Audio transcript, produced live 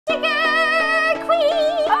Sugar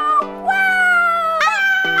queen! Oh, wow!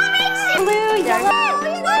 Amazing! Blue, yellow.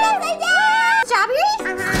 Strawberries?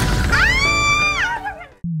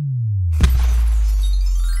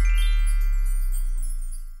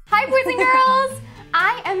 Hi, boys and girls.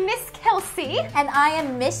 I am Miss Kelsey. And I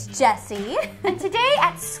am Miss Jessie. And today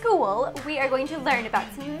at school, we are going to learn about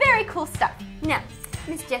some very cool stuff. Now,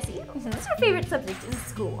 Miss Jessie, what's your favorite subject in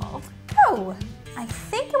school? Oh, I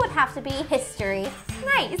think it would have to be history.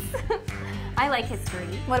 Nice. I like history.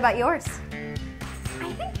 What about yours?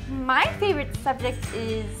 I think my favorite subject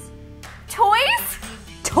is toys.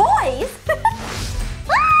 Toys?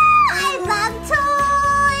 I love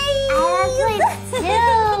toys. I love toys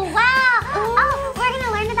too. Wow. Oh, we're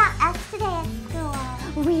gonna learn about us today at school.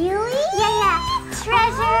 Really? Yeah.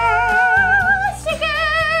 Treasure. Sugar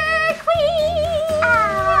queen.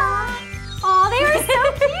 Oh, they are so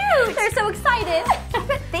cute. They're so excited. I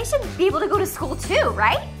bet they should be able to go to school too,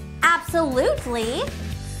 right? Absolutely.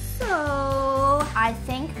 So, I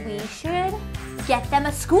think we should get them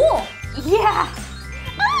a school. yeah.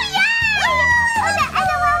 Oh yeah! Oh, the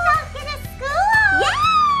L.O.L don't get a school.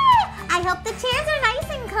 Yeah! I hope the chairs are nice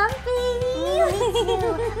and comfy. Me too.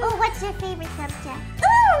 Oh, what's your favorite subject?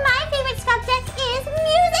 Ooh, my favorite subject is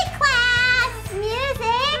music class.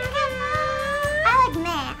 Music. I like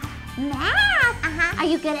math. Math? Are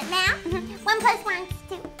you good at math? 1 + 1 is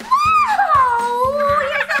 2. Oh,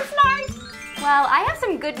 you're so smart. Well, I have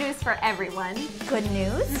some good news for everyone. Good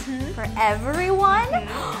news for everyone.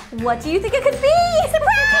 What do you think it could be?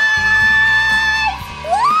 Surprise!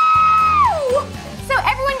 Woo! So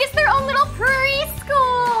everyone gets their own little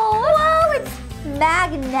preschool. Whoa, it's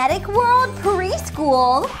Magnetic World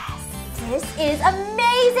Preschool. This is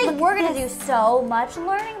amazing. We're gonna do so much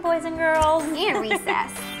learning, boys and girls. And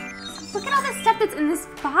recess. Look at all the stuff that's in this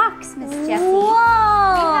box, Miss Jessie. Whoa! We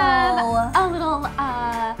have a little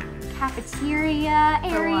cafeteria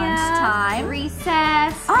area. lunchtime.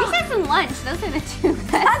 Recess. Oh. Recess and lunch. Those are the two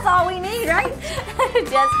best. That's all we need, right?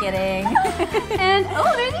 Just kidding. And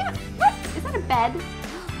there's even, what? Is that a bed?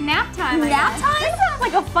 Nap time. Nap time? This sounds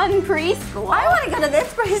like a fun preschool. I want to go to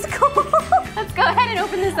this preschool. Let's go ahead and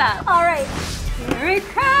open this up. All right. Here it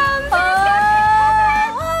comes. Oh, I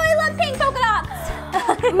love pink polka dots.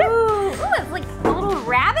 Ooh, it's like a little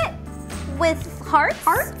rabbit With hearts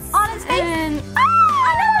on its face. and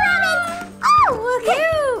Another rabbit. Oh, okay.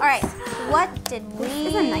 Cute. All right. What did we This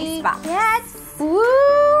is a nice box. get? Woo.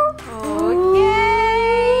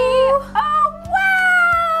 Okay. Oh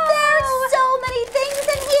wow! There's so many things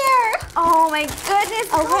in here. Oh my goodness!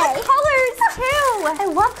 Look at all Okay. the colors too. I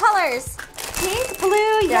love colors. Pink, blue,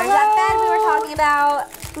 There's yellow. that bed we were talking about.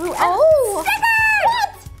 Ooh, Oh.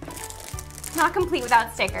 stickers! Not complete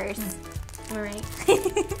without stickers. All right.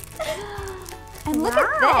 And look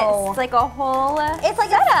at Wow. this. It's like a whole It's like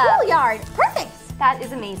setup. a schoolyard. Perfect. That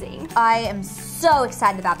is amazing. I am so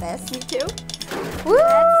excited about this. You too? Woo!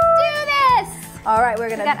 Let's do this! All right, we're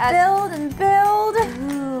gonna got us- build and build.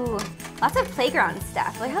 Ooh, lots of playground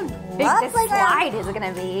stuff. Look how big Love this playground. slide is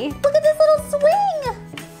gonna be. Look at this little swing.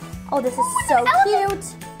 Oh, this is so an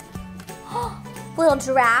cute. Little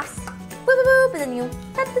giraffes. Boop, boop, boop, and then you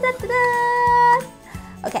da, da, da, da, da.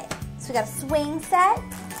 Okay, so we got a swing set.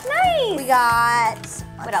 Nice! We got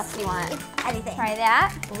What else do you want? anything. Try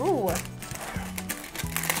that. Ooh.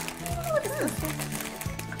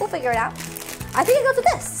 We'll figure it out. I think it goes with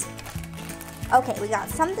this. Okay, we got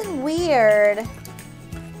something weird.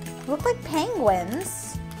 Look like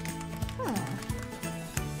penguins.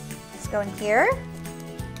 Let's go in here.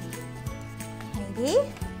 Maybe.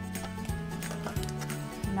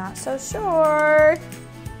 Not so sure.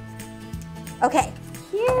 Okay.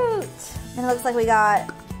 Cute. And it looks like we got.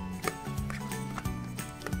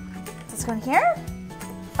 Let's go in here.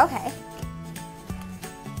 Okay.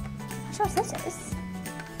 Not sure what this is.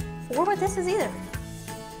 Or what this is either.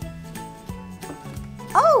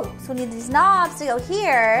 Oh, so we need these knobs to go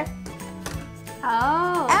here.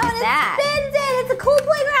 Oh, And look it at that. spins it. It's a cool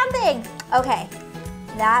playground thing. Okay,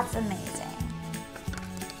 that's amazing.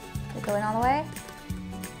 Did it go in all the way?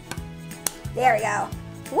 There we go.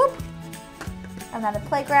 Whoop. Another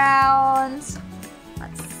playground.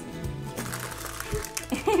 Let's see.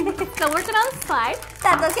 Still working on the slide.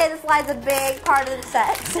 That's okay. The slide's a big part of the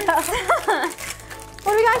set. So.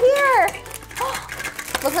 What do we got here?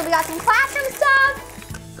 Looks like we got some classroom stuff.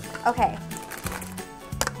 Okay.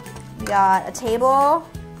 We got a table.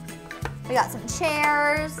 We got some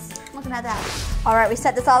chairs. Looking at that. All right, we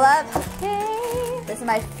set this all up. Okay. This is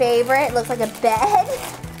my favorite. It looks like a bed.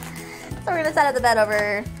 So we're gonna set up the bed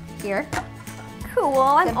over here. Cool.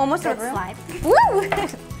 I'm Good almost at the room. slide. Woo! Look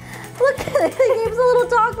at it. They gave us a little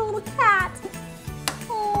dog, a little cat.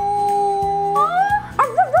 Oh.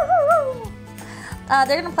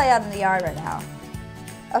 They're gonna play out in the yard right now.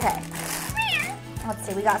 Okay. Let's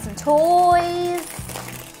see, we got some toys.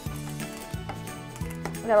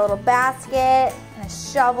 We got a little basket and a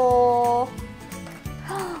shovel.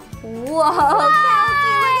 Whoa, Kelsey, look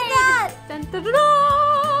at that! Dun, dun, dun,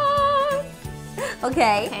 dun.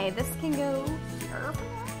 Okay. Okay, this can go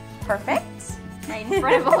Perfect. right in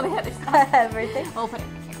front of all the other stuff. Everything. We'll put it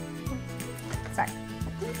right here. Sorry.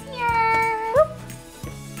 This here.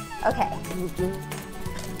 Okay.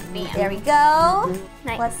 Bam. There we go.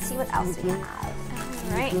 Nice. Let's see what else we have. All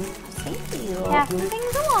right. Thank you. Passing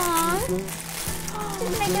things along.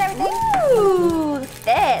 Just making everything. Ooh,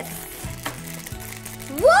 this.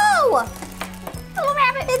 Whoa! Little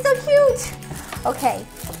rabbit. It's so cute. Okay.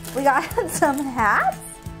 We got some hats.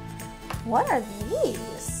 What are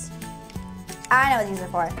these? I know what these are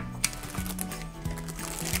for.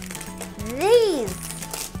 These.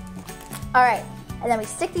 All right. And then we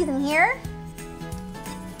stick these in here.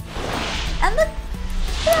 And look.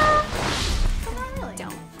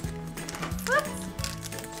 Don't.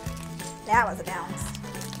 That was a bounce.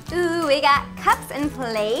 Ooh, we got cups and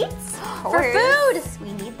plates for food.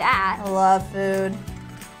 We need that. I love food.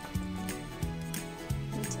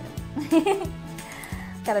 Me too.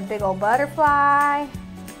 Got a big old butterfly.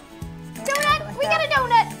 Donut. We got a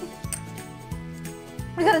donut.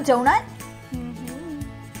 We got a donut? Mm-hmm.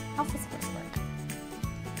 How's this supposed to work?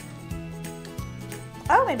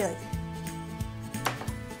 Oh, maybe like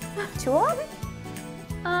 2 of them?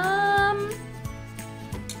 I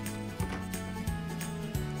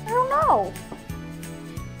don't know.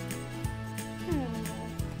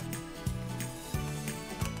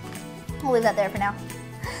 We'll leave that there for now.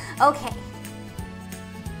 Okay.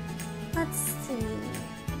 Let's see.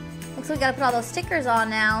 Looks like we gotta put all those stickers on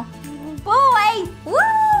now. Boy! Woo!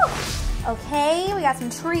 Okay, we got some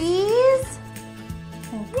trees.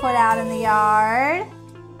 And put out in the yard.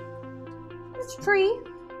 There's a tree.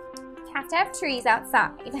 Have to have trees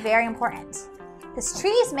outside. Very important. Because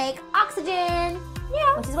trees make oxygen.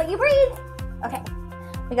 Yeah. Which is what you breathe. Okay.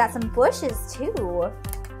 We got some bushes too.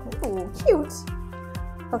 Ooh, cute.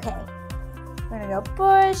 Okay. We're gonna go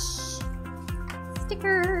bush.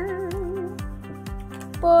 Sticker.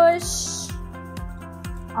 Bush.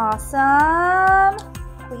 Awesome.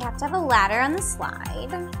 We have to have a ladder on the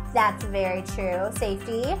slide. That's very true.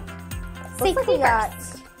 Safety. Looks Safety like we got.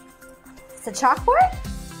 first. It's a chalkboard?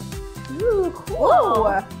 Ooh, cool.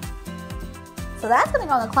 Whoa. So that's gonna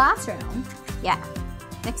go in the classroom. Yeah,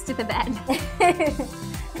 next to the bed.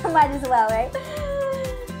 Might as well, right?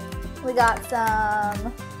 We got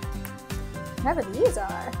some, whatever these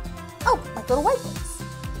are. Oh, like little whiteboards.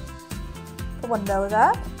 Put one of those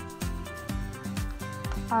up.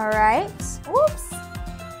 All right. Oops.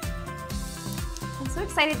 I'm so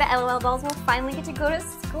excited that L.O.L dolls will finally get to go to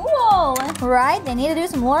school. Right, they need to do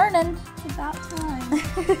some learning. It's about time.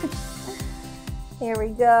 Here we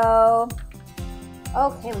go.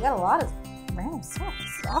 Okay, we got a lot of random stuff.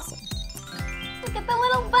 This is awesome. Look at the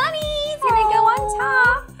little bunnies. Here they go on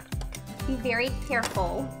top. Be very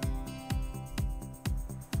careful.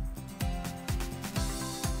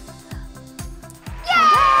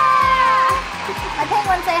 My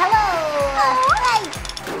penguins say hello. Hi.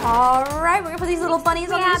 All right, we're gonna put these little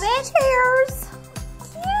bunnies on these chairs.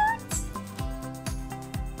 Cute.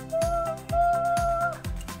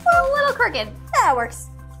 A little crooked. That works.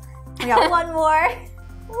 We got one more.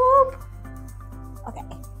 Whoop. Okay.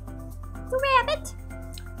 It's a rabbit.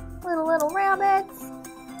 Little rabbits.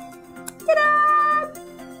 Ta-da!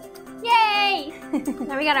 Yay!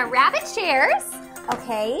 Now we got our rabbit chairs.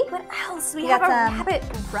 Okay. What else? We got have a some rabbit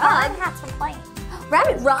Rug rug. hats for playing.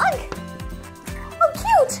 Rabbit rug? Oh,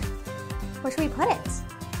 cute. Where should we put it?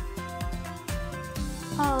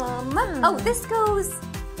 Oh, this goes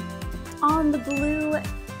on the blue,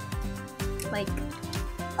 like,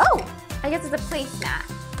 Oh, I guess it's a placemat.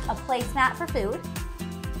 a placemat for food.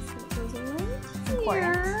 So it goes right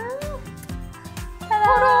Important. here.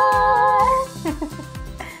 Ta-da!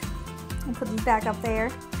 I'll put these back up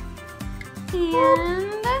there.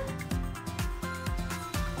 And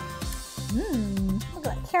Look at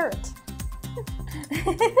that carrot.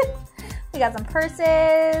 We got some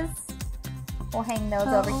purses. We'll hang those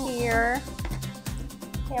over here.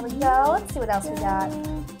 There we go. Let's see what else we got.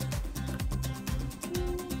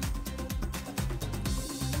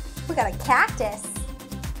 We got a cactus.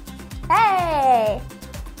 Hey!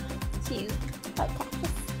 cute. Like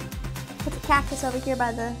cactus. Put the cactus over here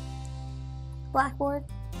by the blackboard.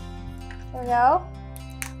 There we go.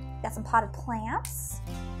 Got some potted plants.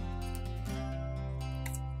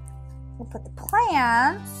 We'll put the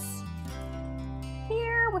plants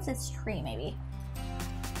here. What's this tree, maybe?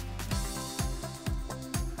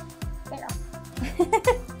 There.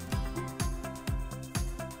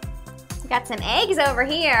 We got some eggs over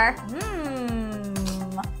here.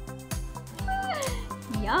 Mmm.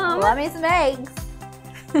 Yum. Love me some eggs.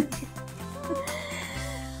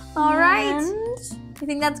 All right. And you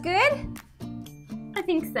think that's good? I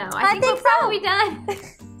think so. I think think we're probably done.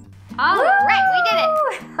 All Woo! right, we did it.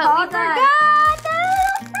 But All we done. forgot.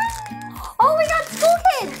 Oh, we got school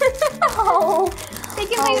kids. Oh. They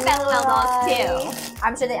can play with L.O.L dolls too.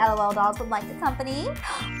 I'm sure the L.O.L dolls would like the company.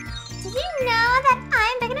 Did you know that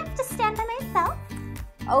I'm big enough to stand by myself?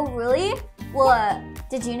 Oh, really? Well,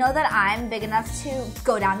 did you know that I'm big enough to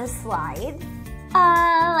go down the slide?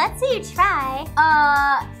 Let's see you try.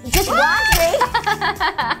 Just watch me.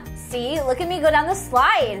 See, look at me go down the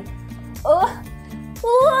slide. Oh, Go,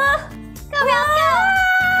 girls, go!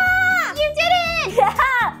 You did it!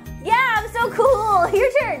 Yeah, I'm so cool. Your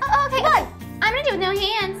turn. Okay, good. I'm gonna do it with no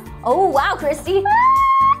hands. Oh, wow, Christy.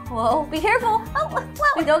 Whoa, be careful. Oh, whoa.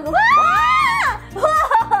 We don't go. Whoa,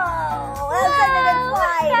 that's such a good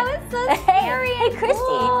slide. That was so scary. Hey,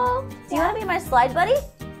 Christy, do you want to be my slide buddy?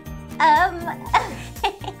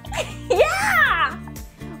 Yeah!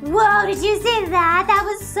 Whoa, did you see that? That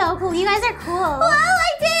was so cool. You guys are cool. Well,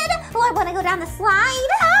 I did. Well, I want to go down the slide.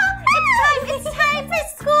 It's time for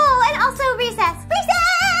school and also recess.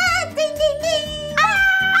 Recess! Ding, ding, ding.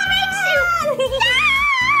 I'll make you.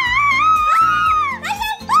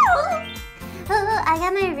 Oh, I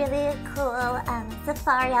got my really cool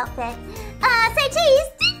safari outfit. Say cheese.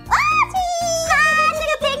 Cheese. Hi, I took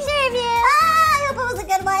a picture of you. I hope it was a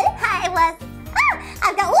good one. Hi, it was.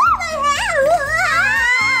 I've got my hair.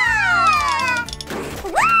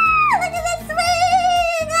 Look at this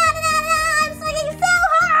swing. I'm swinging so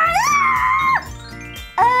hard.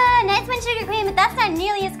 Nice one, sugar cream, but that's not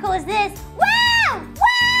nearly as cool as this. Wow!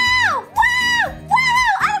 Wow! Wow!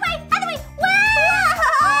 Wow! Other way! Other way!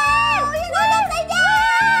 Wow! You're going upside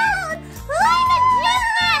down! I'm a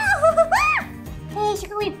gymnast! Hey,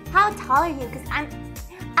 sugar cream, how tall are you? Because I'm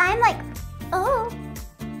like,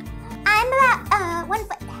 I'm about 1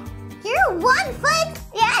 foot. You're 1 foot?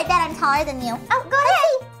 Yeah, I bet I'm taller than you. Oh, go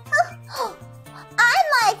ahead. I'm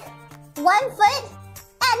like 1 foot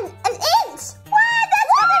and an inch. What? That's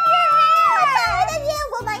part of your hair. I'm taller than you.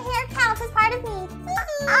 Well, my hair counts as part of me.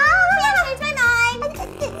 Yeah, changed my mind.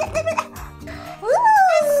 This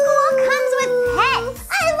school comes with pets.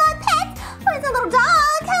 I love pets. Oh, it's a little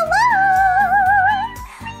dog. Hello.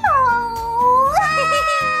 Oh.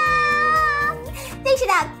 They should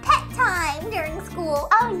have pet time during school.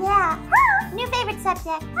 Oh, yeah. New favorite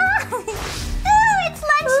subject. Ooh, it's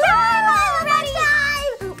lunchtime already.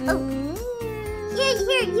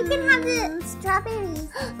 Here, you can have the strawberries.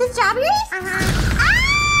 The strawberries?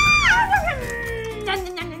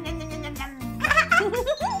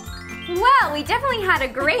 Well, we definitely had a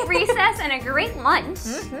great recess and a great lunch.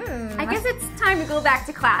 I guess it's time to go back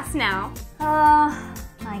to class now.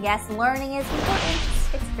 I guess learning is important.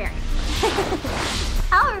 It's very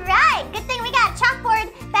All right, good thing we got a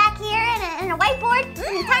chalkboard back here and a whiteboard.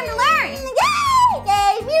 Time to learn. Yay!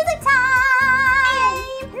 Yay! Music time!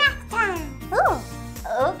 Math time. Ooh.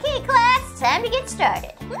 Okay, class, time to get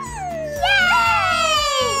started. Yay!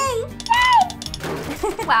 Yay!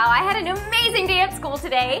 Wow, I had an amazing day at school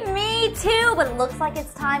today. Me too, but it looks like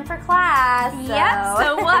it's time for class. Yep,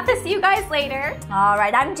 so we'll have to see you guys later. All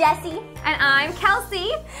right, I'm Jessie. And I'm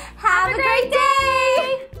Kelsey. Have a great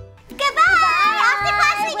day. Goodbye! Off to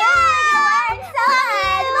class we go! We're gonna learn so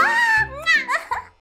much!